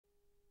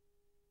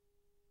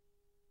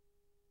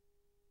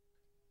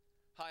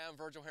Hi, I'm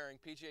Virgil Herring,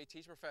 PGA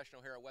Teach Professional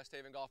here at West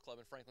Haven Golf Club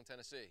in Franklin,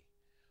 Tennessee.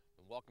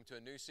 And welcome to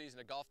a new season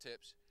of Golf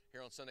Tips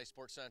here on Sunday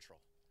Sports Central.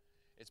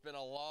 It's been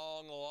a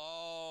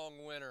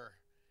long winter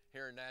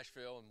here in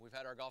Nashville, and we've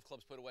had our golf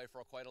clubs put away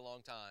for quite a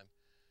long time.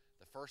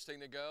 The first thing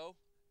to go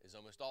is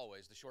almost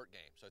always the short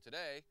game. So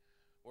today,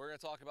 we're going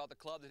to talk about the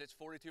club that hits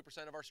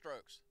 42% of our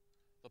strokes,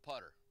 the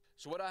putter.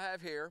 So what I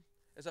have here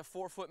is a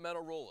 4-foot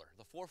metal ruler.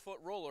 The 4-foot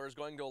ruler is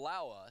going to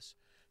allow us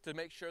to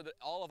make sure that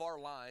all of our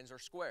lines are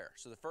square.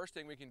 So the first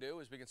thing we can do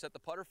is we can set the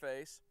putter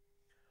face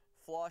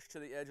flush to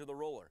the edge of the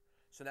ruler.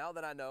 So now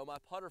that I know my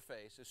putter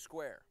face is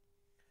square.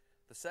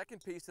 The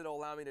second piece that will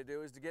allow me to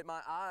do is to get my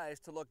eyes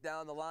to look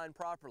down the line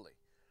properly.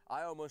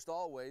 I almost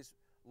always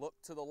look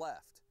to the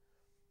left.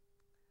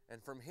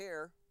 And from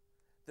here,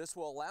 this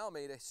will allow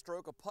me to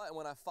stroke a putt, and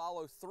when I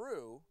follow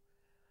through,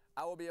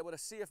 I will be able to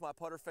see if my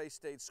putter face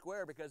stayed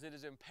square, because it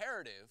is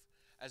imperative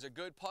as a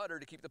good putter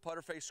to keep the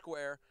putter face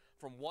square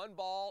from one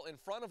ball in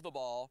front of the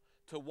ball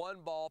to one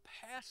ball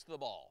past the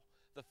ball.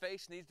 The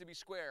face needs to be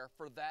square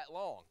for that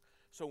long.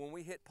 So when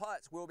we hit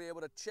putts, we'll be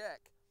able to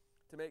check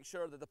to make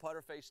sure that the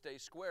putter face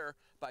stays square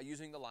by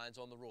using the lines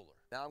on the ruler.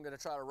 Now I'm going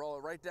to try to roll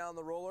it right down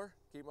the ruler,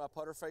 keep my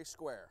putter face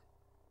square.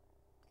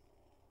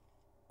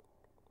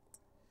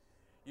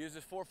 Use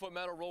this 4-foot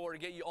metal roller to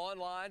get you on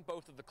line,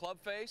 both of the club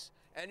face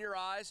and your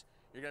eyes.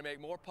 You're going to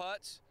make more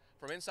putts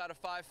from inside of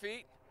 5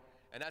 feet,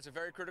 and that's a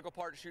very critical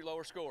part to shoot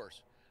lower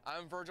scores.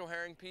 I'm Virgil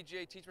Herring,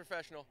 PGA Teach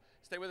Professional.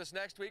 Stay with us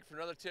next week for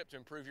another tip to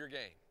improve your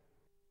game.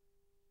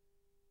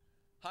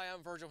 Hi,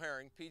 I'm Virgil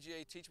Herring,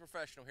 PGA Teach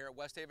Professional here at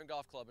West Haven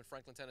Golf Club in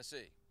Franklin,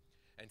 Tennessee.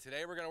 And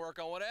today we're going to work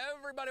on what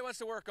everybody wants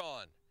to work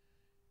on,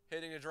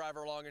 hitting the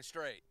driver long and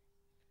straight.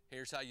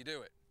 Here's how you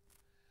do it.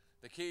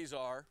 The keys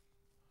are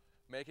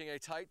making a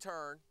tight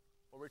turn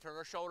where we turn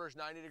our shoulders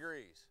 90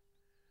 degrees.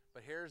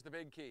 But here's the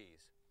big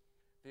keys.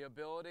 The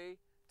ability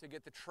to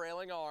get the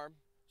trailing arm,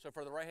 so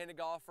for the right-handed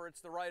golfer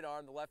it's the right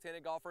arm, the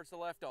left-handed golfer it's the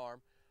left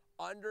arm,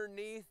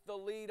 underneath the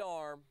lead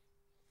arm.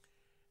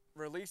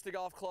 Release the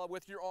golf club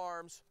with your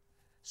arms,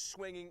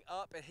 swinging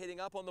up and hitting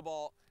up on the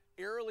ball,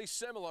 eerily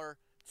similar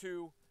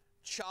to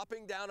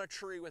chopping down a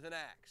tree with an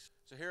axe.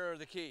 So here are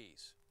the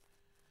keys.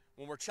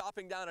 When we're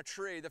chopping down a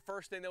tree, the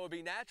first thing that would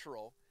be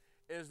natural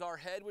is our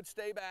head would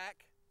stay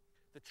back,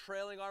 the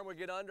trailing arm would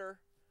get under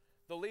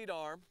the lead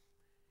arm,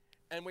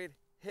 and we'd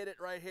hit it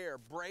right here,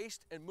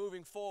 braced and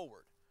moving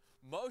forward.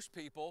 Most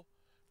people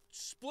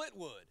split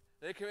wood.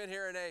 They come in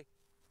here and they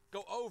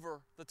go over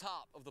the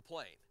top of the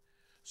plane.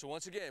 So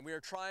once again, we are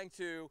trying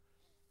to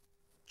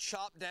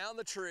chop down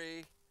the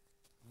tree,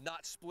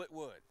 not split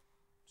wood.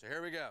 So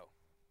here we go.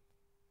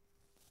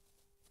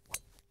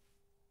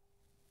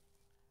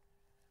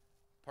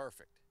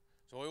 Perfect.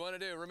 So what we want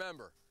to do,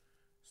 remember,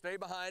 stay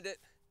behind it,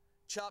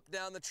 chop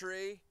down the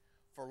tree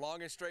for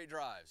long and straight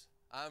drives.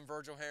 I'm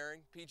Virgil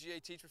Herring,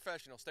 PGA Teach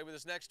Professional. Stay with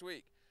us next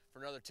week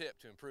for another tip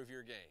to improve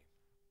your game.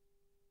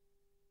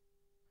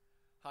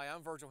 Hi,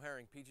 I'm Virgil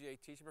Herring, PGA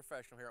Teaching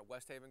Professional here at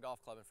West Haven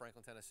Golf Club in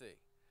Franklin, Tennessee.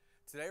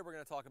 Today we're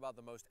going to talk about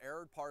the most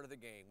erred part of the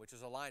game, which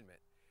is alignment,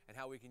 and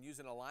how we can use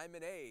an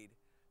alignment aid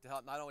to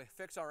help not only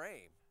fix our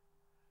aim,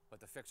 but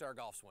to fix our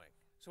golf swing.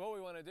 So what we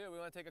want to do, we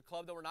want to take a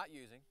club that we're not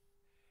using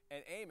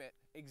and aim it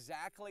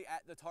exactly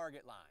at the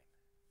target line.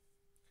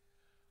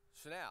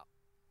 So now,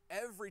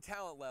 every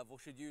talent level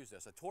should use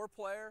this. A tour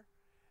player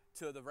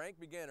to the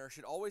ranked beginner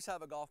should always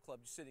have a golf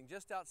club sitting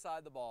just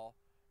outside the ball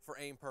for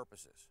aim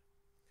purposes.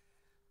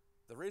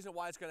 The reason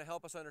why it's going to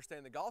help us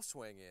understand the golf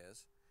swing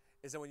is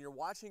that when you're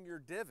watching your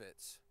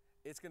divots,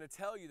 it's going to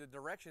tell you the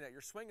direction that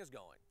your swing is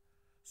going.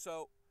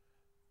 So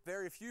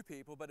very few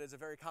people, but it's a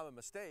very common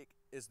mistake,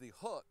 is the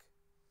hook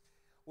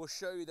will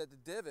show you that the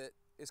divot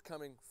is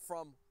coming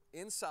from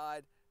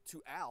inside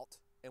to out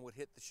and would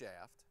hit the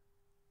shaft.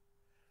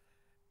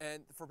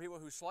 And for people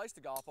who slice the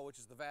golf ball, which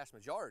is the vast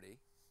majority,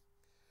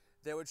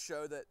 they would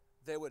show that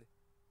they would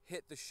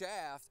hit the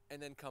shaft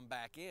and then come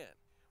back in.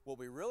 What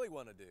we really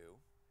want to do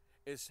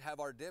is have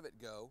our divot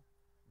go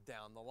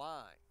down the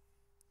line.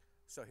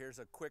 So here's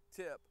a quick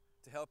tip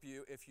to help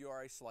you if you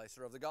are a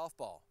slicer of the golf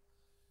ball.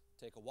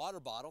 Take a water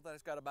bottle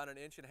that's got about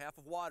 1.5 inches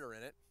of water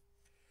in it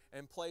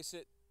and place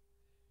it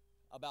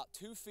about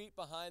 2 feet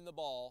behind the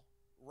ball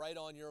right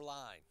on your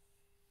line.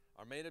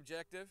 Our main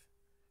objective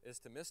is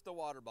to miss the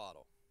water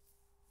bottle.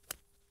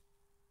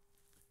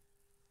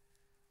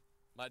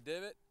 My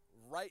divot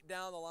right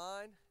down the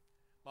line,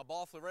 my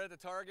ball flew right at the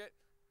target,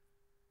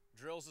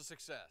 drill's a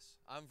success.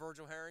 I'm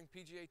Virgil Herring,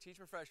 PGA Teach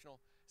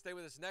Professional. Stay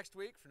with us next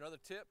week for another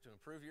tip to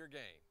improve your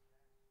game.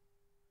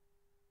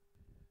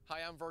 Hi,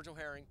 I'm Virgil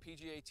Herring,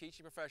 PGA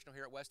Teaching Professional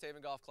here at West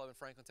Haven Golf Club in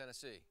Franklin,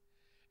 Tennessee.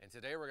 And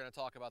today we're going to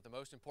talk about the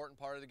most important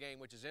part of the game,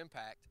 which is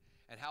impact,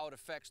 and how it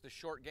affects the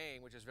short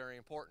game, which is very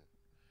important.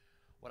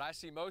 What I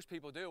see most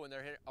people do when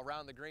they're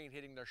around the green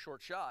hitting their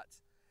short shots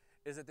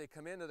is that they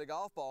come into the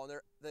golf ball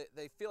and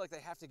they feel like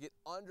they have to get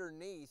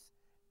underneath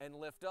and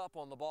lift up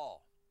on the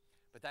ball.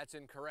 But that's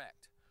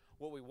incorrect.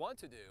 What we want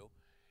to do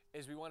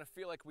is we want to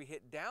feel like we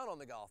hit down on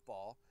the golf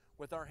ball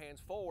with our hands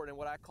forward in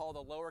what I call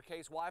the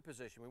lowercase y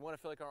position. We want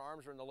to feel like our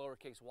arms are in the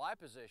lowercase y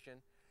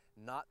position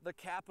not the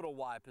capital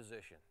Y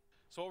position.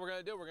 So what we're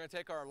going to do, we're going to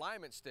take our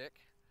alignment stick,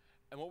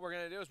 and what we're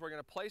going to do is we're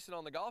going to place it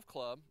on the golf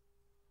club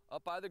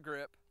up by the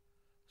grip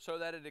so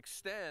that it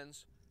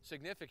extends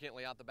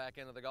significantly out the back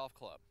end of the golf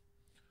club.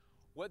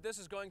 What this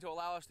is going to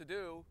allow us to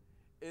do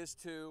is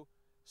to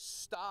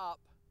stop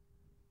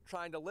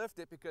trying to lift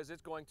it, because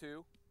it's going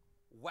to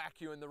whack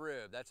you in the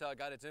rib. That's how it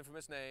got its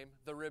infamous name,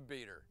 the rib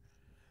beater.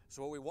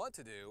 So what we want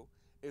to do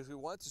is we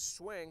want to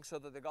swing so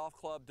that the golf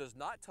club does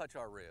not touch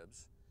our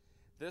ribs.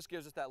 This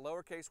gives us that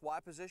lowercase y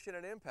position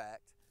and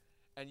impact,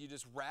 and you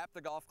just wrap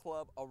the golf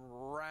club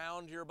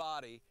around your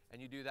body,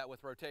 and you do that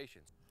with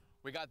rotations.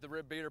 We got the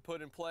rib beater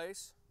put in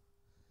place.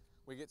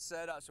 We get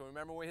set up. So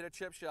remember, when we hit a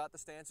chip shot, the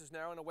stance is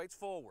narrow and the weight's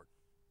forward.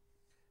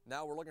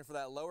 Now we're looking for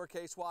that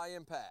lowercase y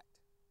impact.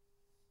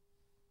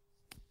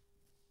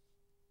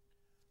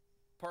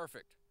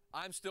 Perfect.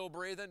 I'm still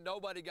breathing,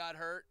 nobody got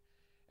hurt,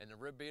 and the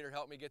rib beater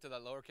helped me get to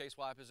that lowercase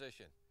y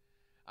position.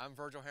 I'm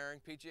Virgil Herring,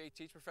 PGA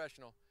Teach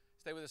Professional.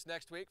 Stay with us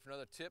next week for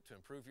another tip to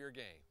improve your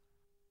game.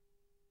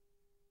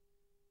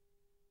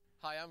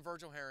 Hi, I'm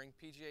Virgil Herring,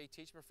 PGA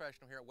Teach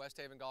Professional here at West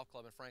Haven Golf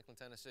Club in Franklin,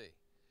 Tennessee.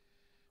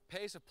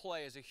 Pace of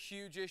play is a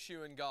huge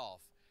issue in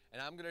golf,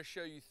 and I'm going to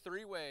show you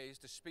 3 ways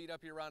to speed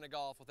up your round of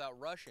golf without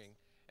rushing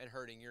and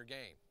hurting your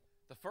game.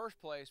 The first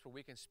place where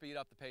we can speed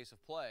up the pace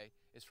of play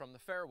is from the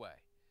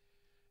fairway.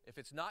 If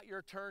it's not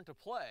your turn to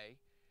play,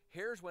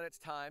 here's when it's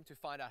time to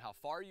find out how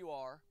far you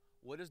are,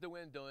 what is the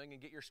wind doing,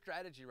 and get your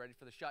strategy ready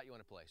for the shot you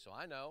want to play. So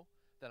I know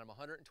that I'm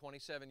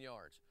 127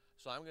 yards,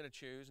 so I'm going to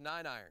choose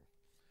 9-iron.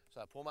 So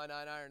I pull my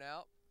 9-iron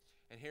out,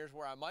 and here's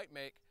where I might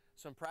make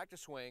some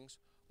practice swings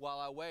while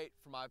I wait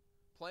for my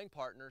playing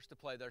partners to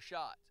play their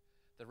shots.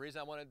 The reason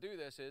I want to do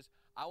this is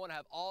I want to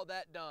have all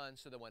that done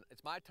so that when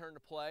it's my turn to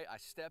play, I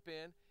step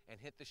in and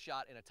hit the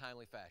shot in a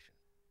timely fashion.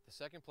 The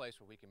second place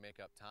where we can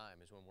make up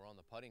time is when we're on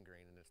the putting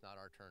green and it's not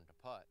our turn to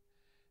putt.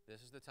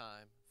 This is the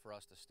time for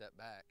us to step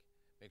back,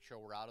 make sure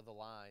we're out of the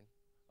line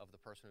of the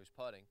person who's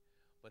putting,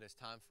 but it's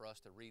time for us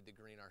to read the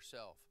green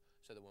ourselves,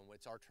 so that when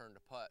it's our turn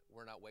to putt,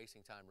 we're not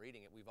wasting time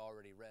reading it, we've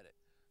already read it.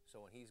 So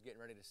when he's getting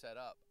ready to set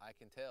up, I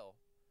can tell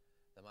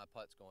that my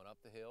putt's going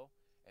up the hill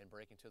and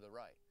breaking to the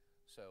right.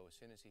 So as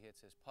soon as he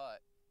hits his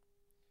putt,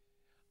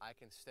 I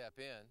can step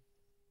in,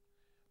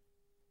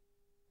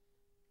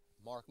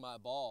 mark my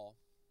ball,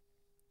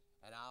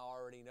 and I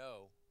already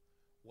know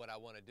what I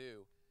want to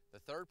do. The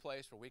third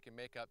place where we can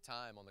make up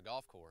time on the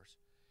golf course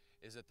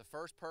is that the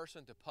first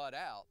person to putt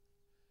out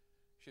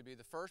should be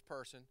the first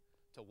person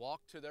to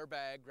walk to their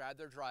bag, grab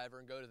their driver,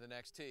 and go to the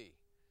next tee.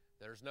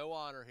 There's no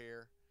honor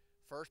here.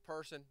 First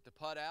person to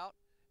putt out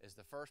is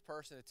the first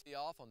person to tee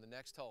off on the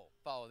next hole.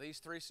 Follow these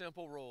 3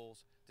 simple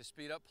rules to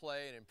speed up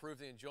play and improve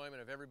the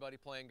enjoyment of everybody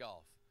playing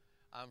golf.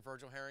 I'm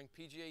Virgil Herring,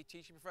 PGA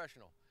Teaching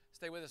Professional.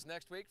 Stay with us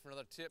next week for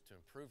another tip to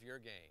improve your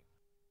game.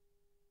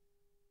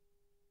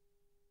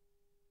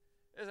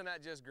 Isn't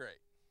that just great?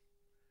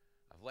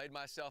 I've laid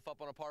myself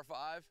up on a par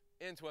 5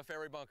 into a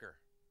fairway bunker.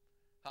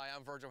 Hi,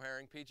 I'm Virgil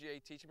Herring,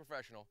 PGA Teaching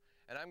Professional,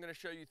 and I'm going to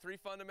show you 3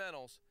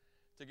 fundamentals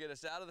to get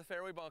us out of the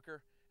fairway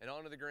bunker and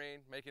onto the green,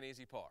 make an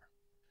easy par.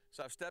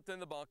 So I've stepped in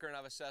the bunker and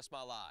I've assessed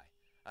my lie.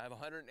 I have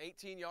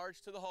 118 yards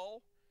to the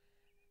hole,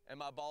 and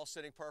my ball's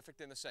sitting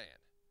perfect in the sand.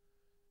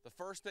 The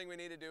first thing we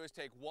need to do is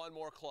take 1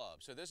 more club.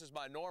 So this is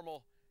my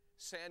normal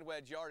sand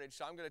wedge yardage,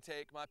 so I'm going to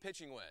take my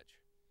pitching wedge.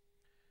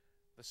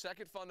 The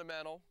second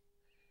fundamental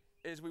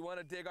is we want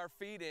to dig our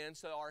feet in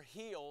so our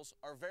heels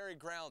are very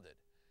grounded.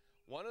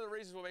 One of the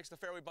reasons what makes the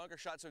fairway bunker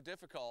shot so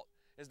difficult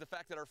is the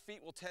fact that our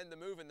feet will tend to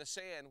move in the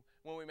sand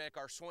when we make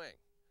our swing.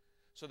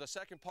 So the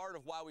second part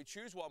of why we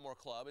choose 1 more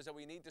club is that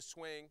we need to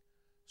swing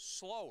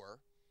slower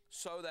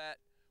so that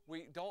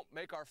we don't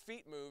make our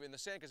feet move in the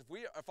sand, because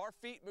if our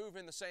feet move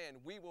in the sand,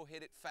 we will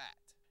hit it fat.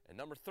 And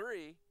number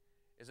 3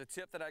 is a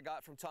tip that I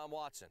got from Tom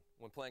Watson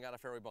when playing out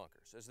of fairway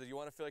bunkers, is that you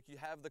want to feel like you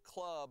have the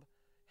club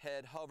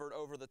head hovered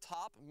over the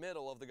top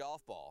middle of the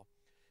golf ball.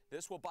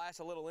 This will buy us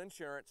a little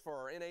insurance for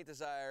our innate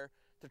desire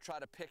to try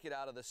to pick it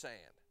out of the sand.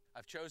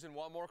 I've chosen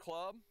 1 more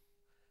club.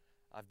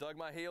 I've dug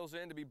my heels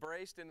in to be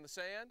braced into the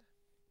sand,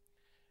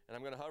 and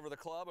I'm going to hover the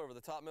club over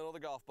the top middle of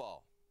the golf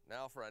ball.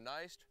 Now for a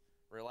nice,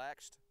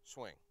 relaxed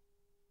swing.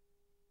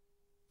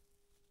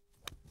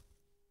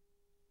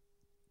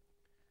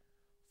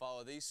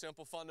 Follow these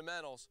simple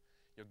fundamentals,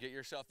 you'll get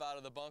yourself out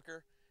of the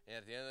bunker, and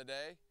at the end of the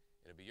day,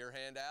 it'll be your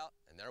hand out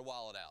and their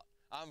wallet out.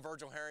 I'm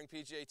Virgil Herring,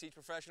 PGA Teach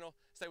Professional.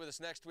 Stay with us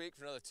next week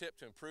for another tip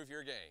to improve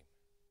your game.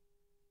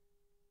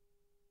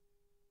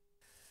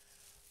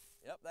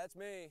 Yep, that's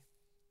me.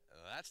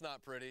 That's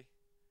not pretty.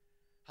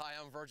 Hi,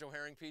 I'm Virgil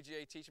Herring,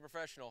 PGA Teaching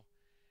Professional,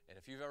 and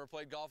if you've ever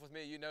played golf with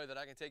me, you know that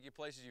I can take you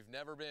places you've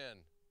never been,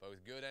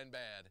 both good and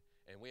bad,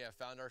 and we have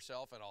found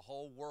ourselves in a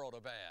whole world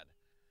of bad.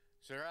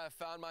 So here I have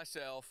found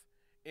myself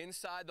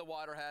inside the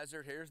water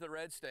hazard. Here's the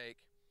red stake.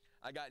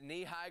 I got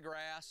knee-high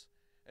grass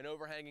and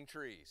overhanging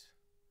trees.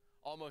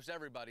 Almost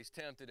everybody's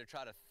tempted to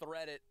try to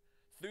thread it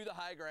through the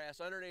high grass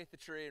underneath the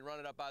tree and run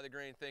it up by the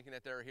green thinking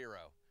that they're a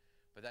hero.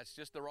 But that's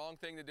just the wrong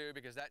thing to do,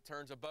 because that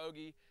turns a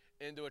bogey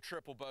into a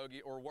triple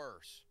bogey or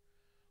worse.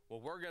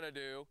 What we're gonna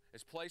do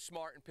is play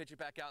smart and pitch it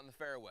back out in the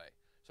fairway.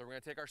 So we're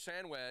gonna take our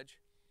sand wedge,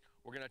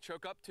 we're gonna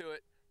choke up to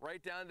it,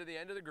 right down to the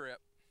end of the grip.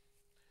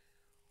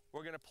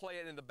 We're gonna play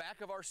it in the back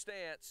of our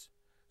stance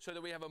so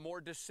that we have a more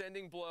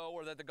descending blow,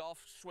 or that the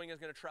golf swing is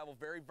gonna travel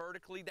very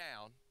vertically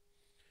down,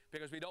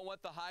 because we don't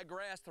want the high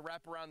grass to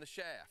wrap around the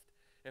shaft.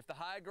 If the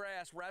high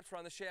grass wraps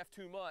around the shaft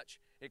too much,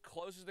 it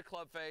closes the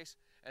club face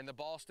and the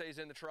ball stays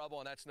into trouble,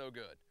 and that's no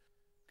good.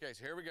 Okay,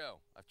 so here we go.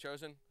 I've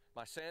chosen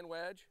my sand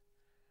wedge.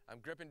 I'm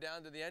gripping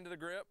down to the end of the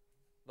grip.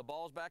 The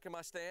ball's back in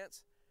my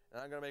stance,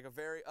 and I'm gonna make a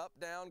very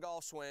up-down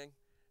golf swing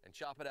and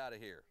chop it out of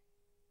here.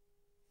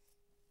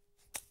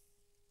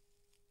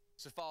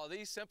 So follow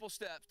these simple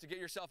steps to get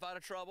yourself out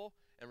of trouble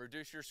and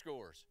reduce your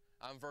scores.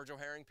 I'm Virgil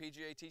Herring,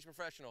 PGA Teach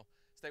Professional.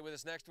 Stay with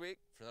us next week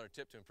for another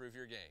tip to improve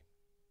your game.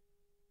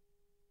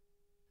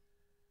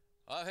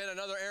 I've hit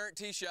another errant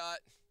tee shot,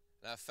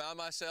 and I've found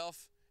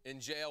myself in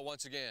jail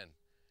once again.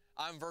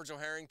 I'm Virgil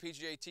Herring,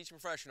 PGA Teach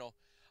Professional.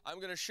 I'm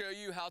going to show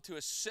you how to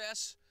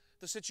assess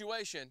the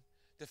situation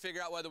to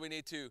figure out whether we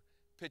need to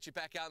pitch it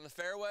back out in the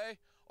fairway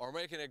or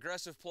make an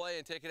aggressive play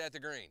and take it at the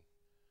green.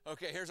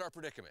 Okay, here's our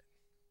predicament.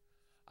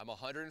 I'm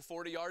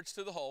 140 yards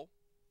to the hole.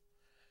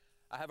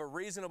 I have a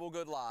reasonable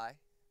good lie,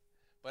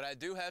 but I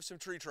do have some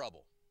tree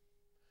trouble.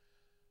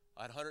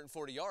 At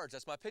 140 yards,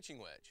 that's my pitching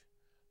wedge.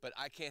 But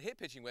I can't hit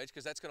pitching wedge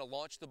because that's going to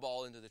launch the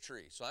ball into the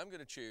tree. So I'm going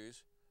to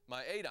choose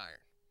my 8-iron.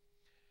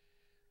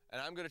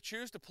 And I'm going to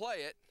choose to play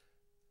it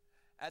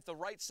at the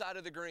right side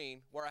of the green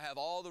where I have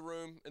all the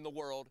room in the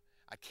world.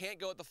 I can't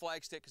go at the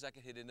flagstick because I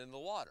can hit it into the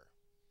water.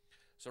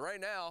 So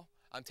right now,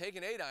 I'm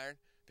taking 8-iron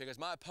because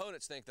my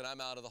opponents think that I'm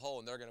out of the hole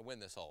and they're going to win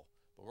this hole.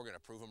 But we're going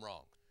to prove them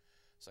wrong.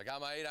 So I got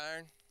my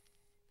 8-iron.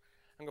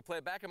 I'm going to play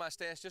it back in my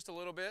stance just a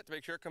little bit to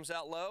make sure it comes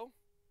out low.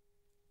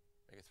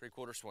 Make a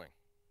 3/4 swing.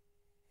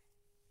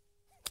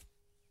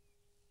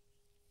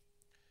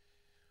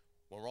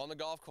 When we're on the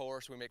golf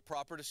course, we make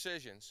proper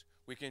decisions.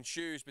 We can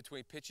choose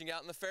between pitching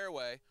out in the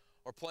fairway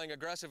or playing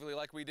aggressively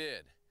like we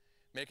did.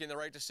 Making the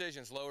right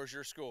decisions lowers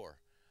your score.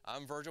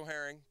 I'm Virgil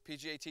Herring,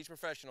 PGA Teach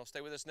Professional.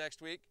 Stay with us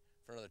next week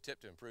for another tip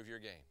to improve your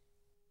game.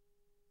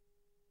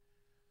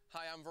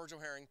 Hi, I'm Virgil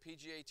Herring,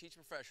 PGA Teach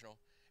Professional,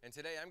 and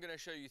today I'm going to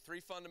show you 3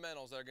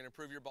 fundamentals that are going to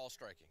improve your ball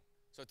striking.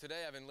 So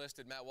today I've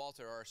enlisted Matt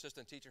Walter, our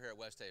assistant teacher here at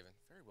West Haven,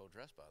 very well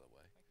dressed by the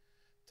way,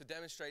 to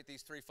demonstrate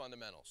these 3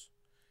 fundamentals.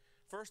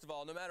 First of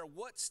all, no matter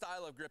what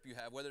style of grip you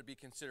have, whether it be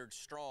considered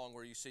strong,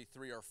 where you see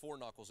 3 or 4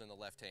 knuckles in the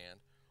left hand,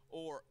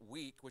 or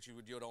weak, which you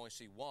would only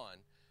see 1,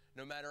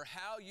 no matter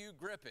how you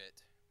grip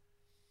it,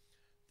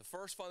 the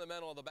first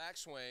fundamental of the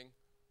backswing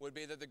would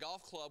be that the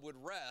golf club would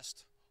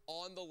rest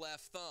on the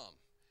left thumb.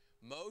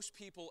 Most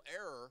people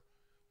err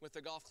with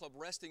the golf club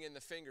resting in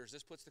the fingers.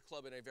 This puts the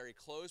club in a very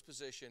closed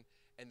position,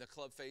 and the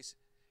club face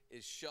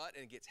is shut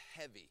and it gets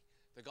heavy.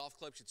 The golf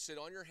club should sit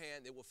on your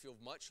hand. It will feel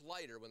much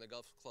lighter when the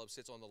golf club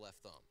sits on the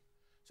left thumb.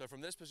 So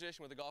from this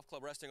position with the golf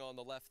club resting on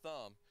the left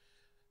thumb,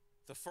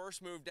 the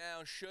first move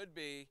down should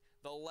be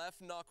the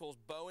left knuckles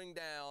bowing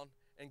down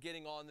and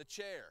getting on the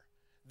chair.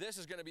 This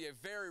is going to be a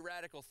very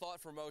radical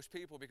thought for most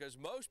people, because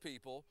most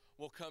people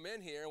will come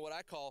in here and what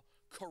I call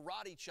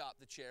karate chop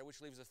the chair,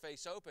 which leaves the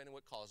face open and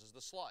what causes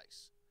the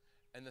slice.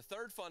 And the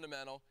third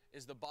fundamental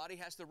is the body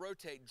has to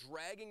rotate,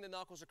 dragging the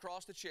knuckles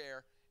across the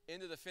chair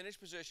into the finished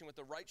position with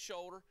the right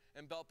shoulder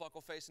and belt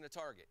buckle facing the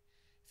target.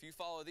 If you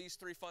follow these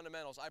 3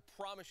 fundamentals, I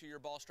promise you your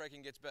ball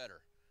striking gets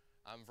better.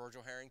 I'm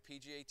Virgil Herring,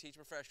 PGA Teach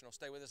Professional.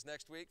 Stay with us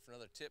next week for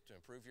another tip to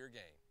improve your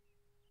game.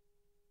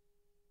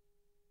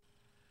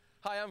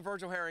 Hi, I'm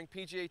Virgil Herring,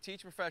 PGA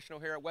Teach Professional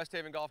here at West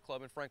Haven Golf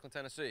Club in Franklin,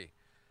 Tennessee.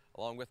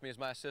 Along with me is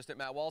my assistant,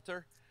 Matt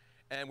Walter,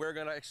 and we're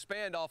going to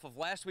expand off of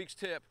last week's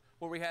tip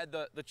where we had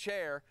the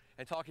chair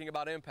and talking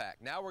about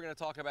impact. Now we're going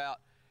to talk about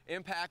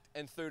impact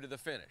and through to the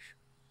finish.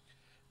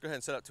 Go ahead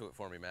and set up to it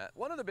for me, Matt.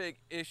 One of the big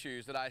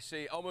issues that I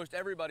see almost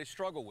everybody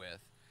struggle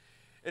with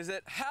is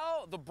that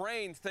how the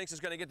brain thinks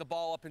it's going to get the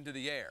ball up into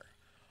the air.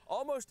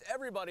 Almost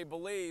everybody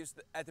believes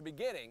that at the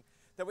beginning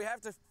that we have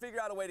to figure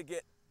out a way to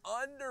get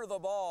under the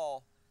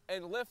ball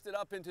and lift it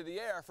up into the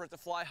air for it to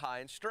fly high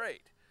and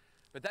straight.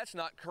 But that's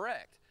not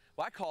correct.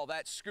 Well, I call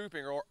that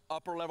scooping, or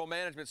upper level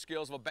management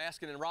skills of a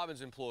Baskin &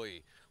 Robbins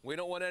employee. We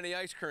don't want any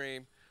ice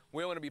cream.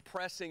 We want to be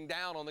pressing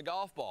down on the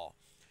golf ball.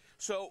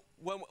 So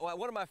one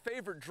of my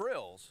favorite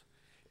drills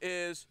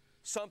is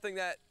something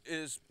that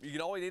is, you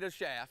can only need a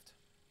shaft,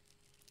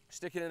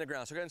 stick it in the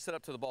ground. So go ahead and set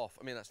up to the ball,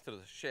 that's to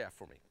the shaft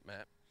for me,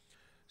 Matt.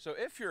 So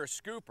if you're a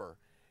scooper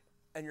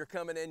and you're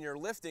coming in, you're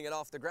lifting it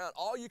off the ground,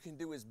 all you can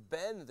do is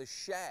bend the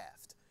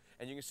shaft,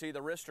 and you can see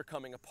the wrists are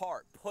coming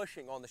apart,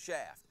 pushing on the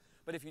shaft.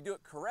 But if you do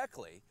it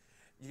correctly,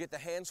 you get the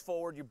hands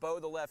forward, you bow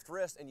the left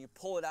wrist, and you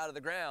pull it out of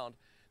the ground.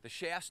 The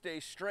shaft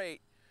stays straight,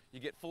 you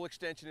get full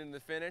extension in the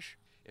finish.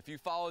 If you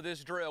follow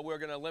this drill, we're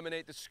going to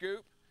eliminate the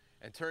scoop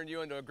and turn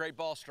you into a great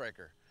ball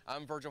striker.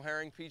 I'm Virgil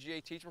Herring,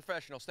 PGA Teach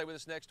Professional. Stay with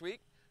us next week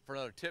for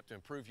another tip to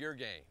improve your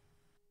game.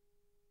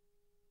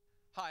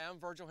 Hi, I'm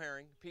Virgil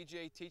Herring,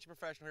 PGA Teach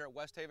Professional here at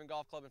West Haven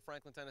Golf Club in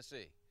Franklin,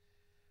 Tennessee.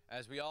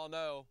 As we all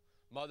know,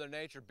 Mother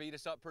Nature beat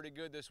us up pretty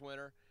good this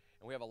winter,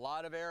 And we have a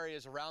lot of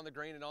areas around the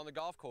green and on the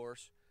golf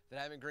course that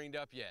haven't greened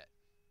up yet.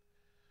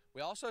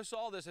 We also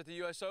saw this at the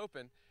US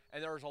Open,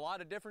 and there was a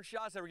lot of different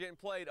shots that were getting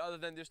played other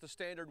than just the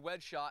standard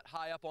wedge shot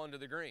high up onto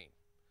the green.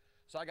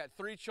 So I got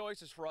 3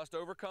 choices for us to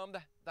overcome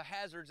the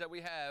hazards that we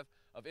have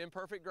of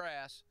imperfect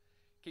grass,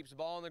 keeps the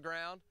ball on the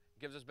ground,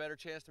 gives us a better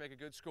chance to make a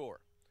good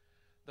score.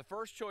 The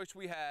first choice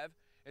we have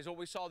is what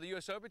we saw the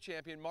US Open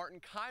champion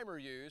Martin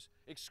Keimer use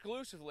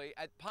exclusively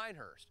at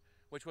Pinehurst,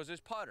 which was his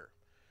putter.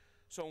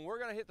 So when we're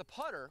going to hit the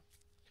putter,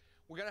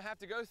 we're going to have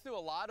to go through a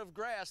lot of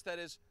grass that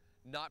is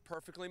not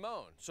perfectly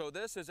mown. So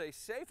this is a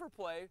safer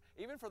play,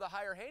 even for the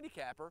higher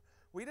handicapper.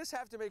 We just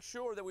have to make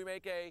sure that we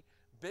make a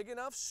big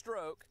enough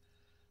stroke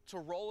to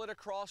roll it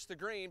across the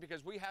green,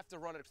 because we have to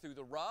run it through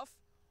the rough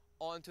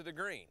onto the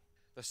green.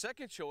 The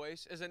second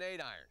choice is an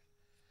 8-iron.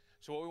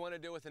 So what we want to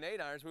do with an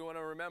 8-iron is we want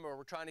to remember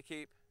we're trying to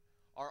keep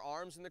our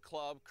arms in the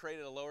club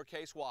created a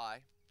lowercase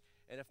y,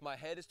 and if my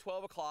head is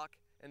 12 o'clock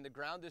and the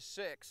ground is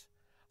 6,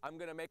 I'm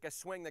going to make a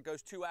swing that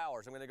goes 2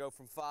 hours. I'm going to go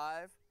from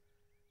 5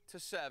 to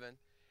 7,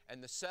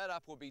 and the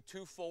setup will be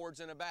 2 forwards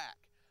and a back.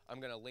 I'm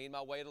going to lean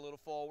my weight a little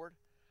forward.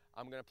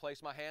 I'm going to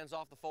place my hands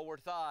off the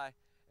forward thigh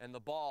and the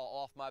ball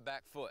off my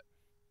back foot.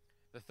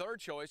 The third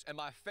choice, and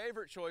my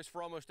favorite choice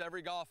for almost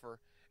every golfer,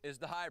 is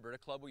the hybrid, a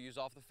club we use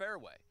off the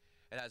fairway.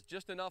 It has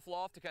just enough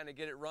loft to kind of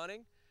get it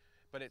running,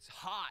 but it's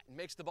hot and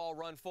makes the ball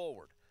run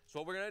forward. So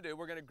what we're going to do,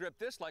 we're going to grip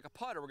this like a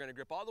putter. We're going to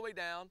grip all the way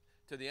down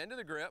to the end of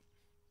the grip,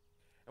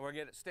 and we're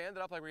going to get it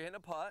standing up like we're hitting a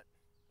putt.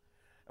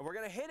 And we're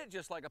going to hit it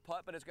just like a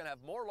putt, but it's going to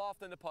have more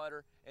loft than the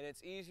putter, and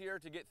it's easier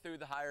to get through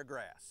the higher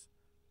grass.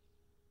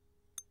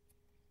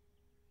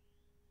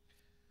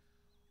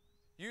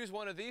 Use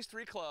one of these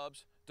 3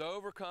 clubs to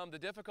overcome the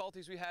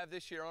difficulties we have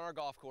this year on our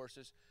golf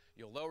courses.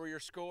 You'll lower your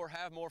score,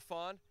 have more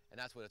fun, and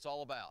that's what it's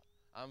all about.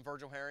 I'm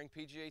Virgil Herring,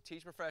 PGA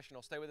Teach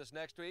Professional. Stay with us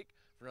next week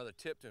for another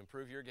tip to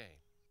improve your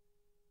game.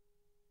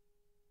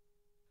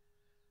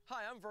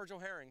 Hi, I'm Virgil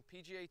Herring,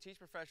 PGA Teach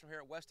Professional here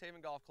at West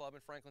Haven Golf Club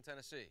in Franklin,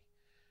 Tennessee.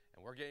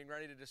 And we're getting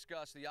ready to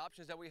discuss the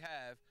options that we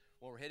have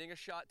when we're hitting a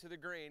shot to the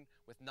green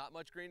with not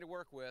much green to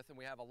work with, and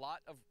we have a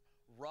lot of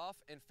rough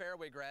and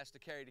fairway grass to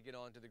carry to get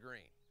onto the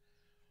green.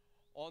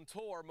 On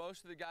tour,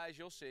 most of the guys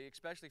you'll see,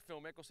 especially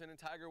Phil Mickelson and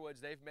Tiger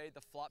Woods, they've made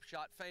the flop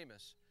shot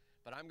famous.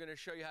 But I'm going to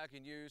show you how you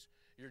can use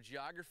your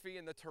geography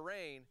and the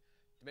terrain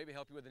to maybe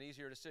help you with an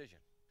easier decision.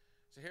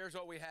 So here's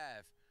what we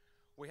have.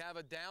 We have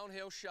a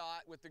downhill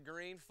shot with the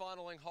green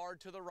funneling hard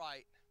to the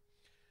right.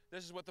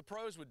 This is what the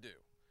pros would do.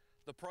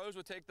 The pros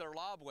would take their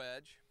lob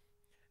wedge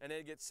and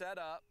they'd get set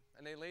up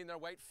and they lean their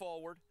weight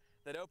forward.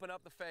 They'd open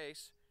up the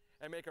face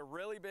and make a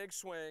really big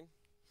swing,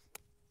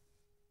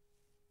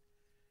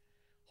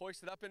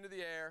 hoist it up into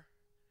the air,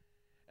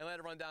 and let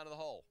it run down to the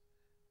hole.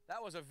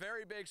 That was a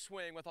very big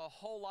swing with a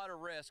whole lot of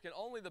risk, and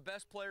only the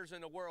best players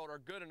in the world are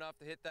good enough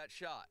to hit that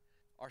shot.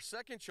 Our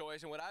second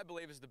choice, and what I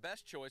believe is the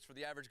best choice for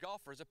the average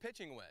golfer, is a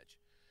pitching wedge.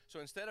 So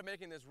instead of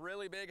making this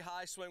really big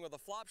high swing with a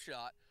flop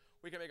shot,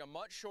 we can make a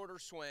much shorter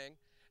swing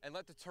and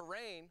let the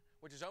terrain,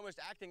 which is almost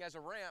acting as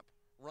a ramp,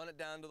 run it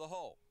down to the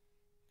hole.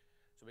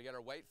 So we get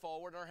our weight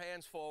forward and our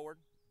hands forward,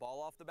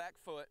 ball off the back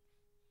foot,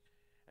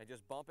 and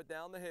just bump it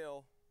down the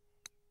hill.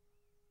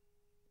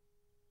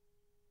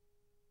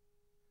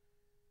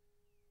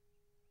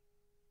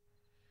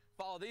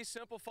 Follow these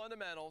simple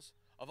fundamentals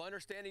of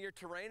understanding your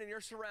terrain and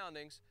your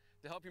surroundings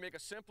to help you make a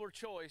simpler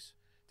choice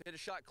to hit a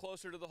shot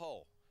closer to the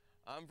hole.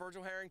 I'm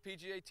Virgil Herring,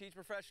 PGA Teach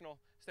Professional.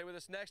 Stay with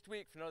us next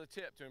week for another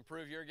tip to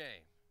improve your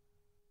game.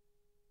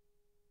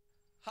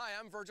 Hi,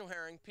 I'm Virgil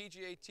Herring,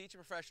 PGA Teach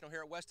Professional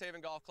here at West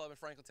Haven Golf Club in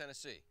Franklin,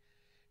 Tennessee.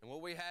 And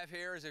what we have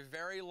here is a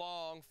very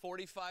long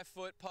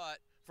 45-foot putt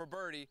for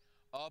birdie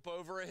up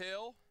over a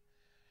hill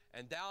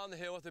and down the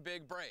hill with a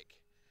big break.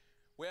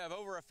 We have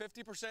over a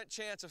 50%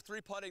 chance of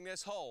 3-putting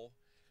this hole,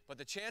 but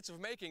the chance of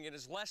making it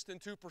is less than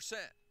 2%.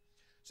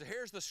 So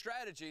here's the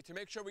strategy to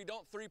make sure we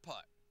don't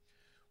 3-putt.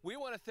 We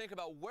want to think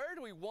about where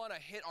do we want to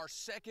hit our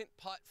second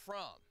putt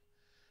from.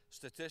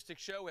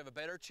 Statistics show we have a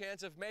better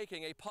chance of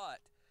making a putt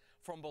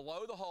from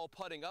below the hole,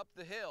 putting up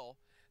the hill,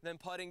 than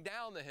putting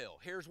down the hill.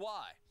 Here's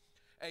why.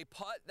 A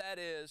putt that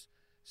is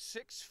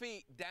 6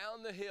 feet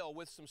down the hill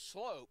with some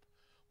slope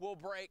will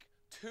break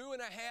 2.5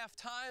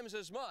 times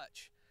as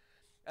much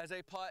as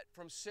a putt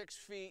from 6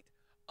 feet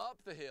up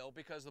the hill,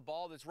 because the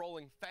ball that's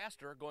rolling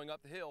faster going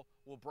up the hill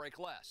will break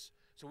less.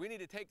 So we need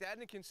to take that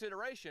into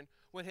consideration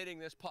when hitting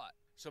this putt.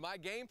 So my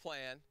game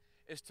plan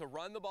is to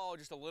run the ball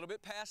just a little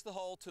bit past the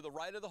hole to the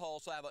right of the hole,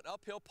 so I have an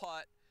uphill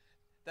putt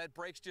that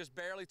breaks just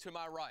barely to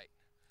my right.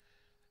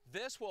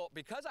 This will,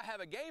 because I have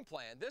a game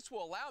plan, this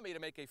will allow me to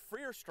make a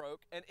freer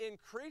stroke and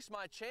increase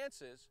my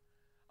chances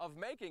of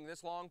making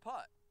this long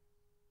putt.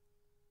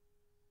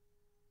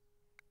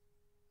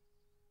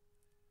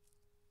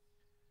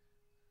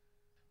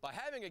 By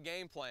having a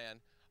game plan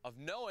of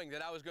knowing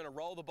that I was going to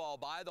roll the ball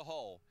by the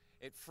hole,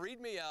 it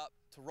freed me up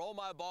to roll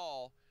my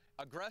ball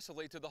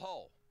aggressively to the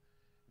hole.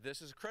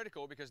 This is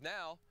critical because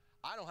now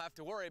I don't have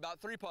to worry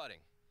about 3-putting.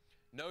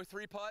 No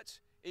 3 putts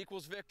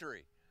equals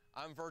victory.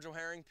 I'm Virgil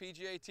Herring,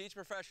 PGA Teach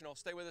Professional.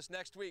 Stay with us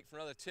next week for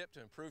another tip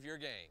to improve your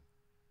game.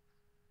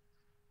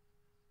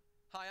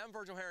 Hi, I'm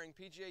Virgil Herring,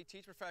 PGA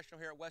Teach Professional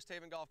here at West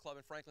Haven Golf Club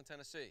in Franklin,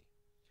 Tennessee.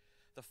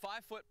 The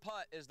 5-foot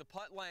putt is the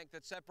putt length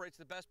that separates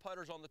the best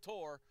putters on the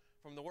tour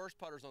from the worst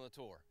putters on the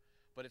tour.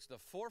 But it's the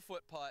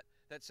 4-foot putt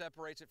that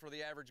separates it for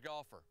the average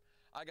golfer.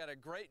 I got a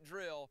great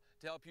drill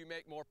to help you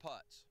make more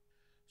putts.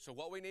 So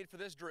what we need for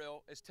this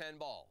drill is 10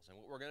 balls. And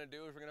what we're going to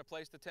do is we're going to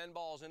place the 10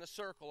 balls in a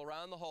circle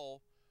around the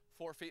hole,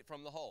 4 feet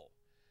from the hole.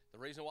 The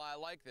reason why I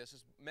like this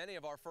is many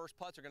of our first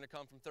putts are going to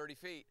come from 30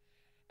 feet,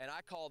 and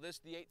I call this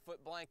the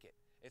 8-foot blanket.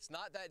 It's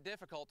not that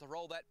difficult to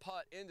roll that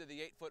putt into the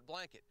 8-foot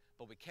blanket,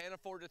 but we can't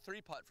afford to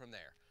 3-putt from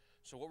there.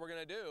 So what we're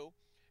going to do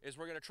is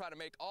we're going to try to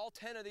make all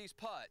 10 of these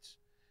putts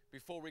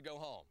before we go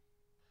home.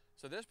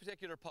 So this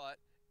particular putt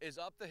is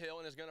up the hill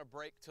and is going to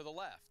break to the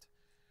left.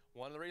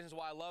 One of the reasons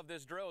why I love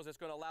this drill is it's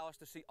going to allow us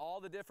to see all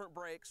the different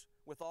breaks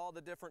with all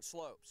the different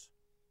slopes.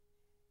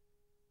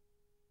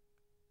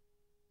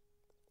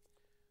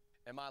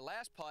 And my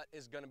last putt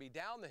is going to be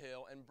down the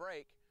hill and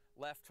break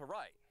left to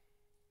right.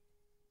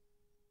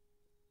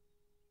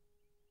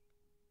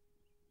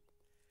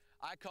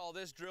 I call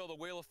this drill the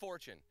Wheel of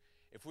Fortune.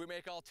 If we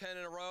make all 10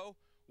 in a row,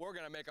 we're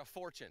going to make a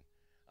fortune.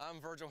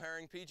 I'm Virgil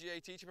Herring,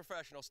 PGA Teaching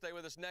Professional. Stay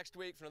with us next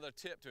week for another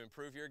tip to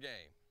improve your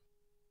game.